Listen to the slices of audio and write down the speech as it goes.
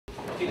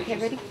Okay,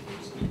 ready?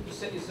 You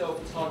set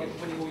yourself a target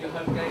of winning all your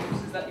home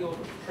games. Is that your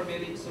Premier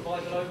League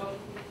survival over?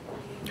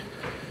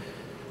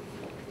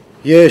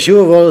 Yeah,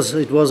 sure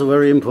it was a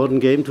very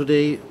important game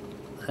today,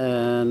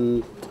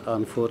 and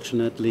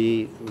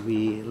unfortunately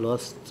we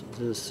lost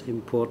this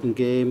important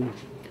game,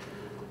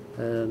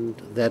 and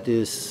that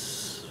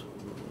is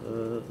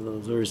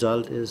the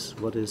result is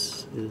what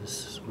is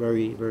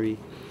very, very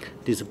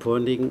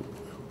disappointing.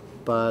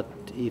 But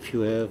if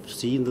you have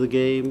seen the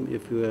game,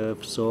 if you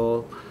have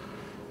saw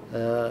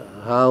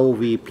how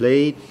we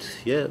played,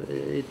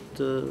 it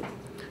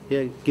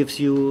gives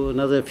you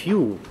another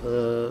view.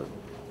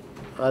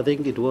 I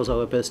think it was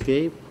our best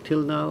game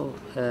till now,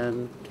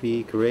 and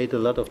we create a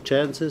lot of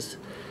chances.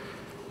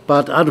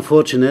 But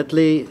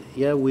unfortunately,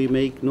 we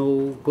make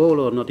no goal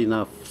or not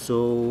enough.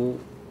 So,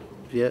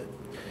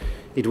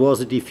 it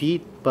was a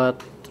defeat,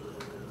 but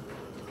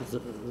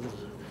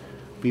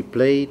we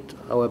played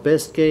our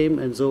best game,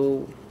 and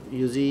so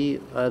you see,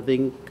 I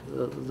think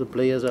the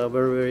players are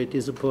very, very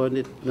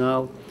disappointed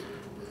now.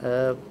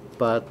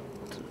 But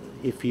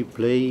if we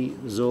play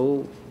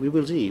so, we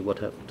will see what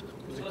happens.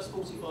 The first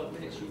 45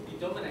 minutes you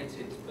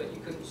dominated, but you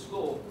couldn't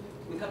score.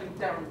 With having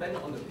Darren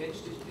Bennett on the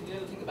pitch, did you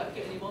ever think about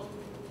getting him on?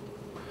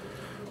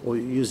 Well,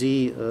 you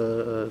see,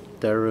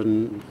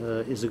 Darren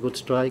is a good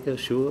striker,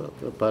 sure,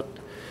 but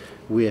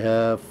we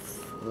have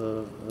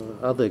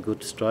other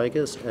good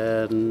strikers,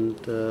 and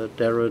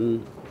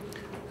Darren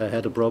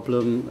had a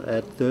problem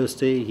at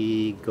Thursday.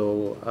 He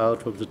go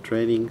out of the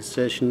training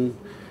session,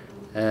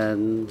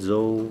 and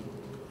so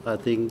I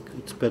think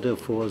it's better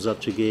for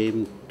such a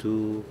game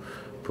to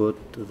put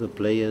the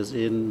players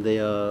in. They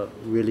are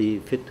really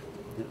fit.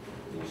 Yeah.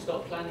 Can you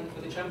start planning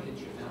for the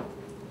championship now?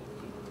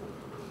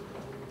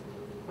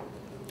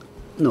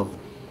 No,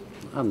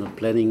 I'm not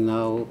planning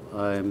now.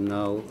 I'm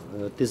now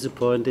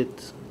disappointed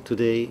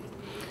today,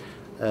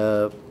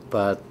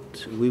 but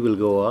we will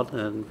go on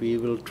and we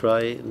will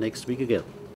try next week again.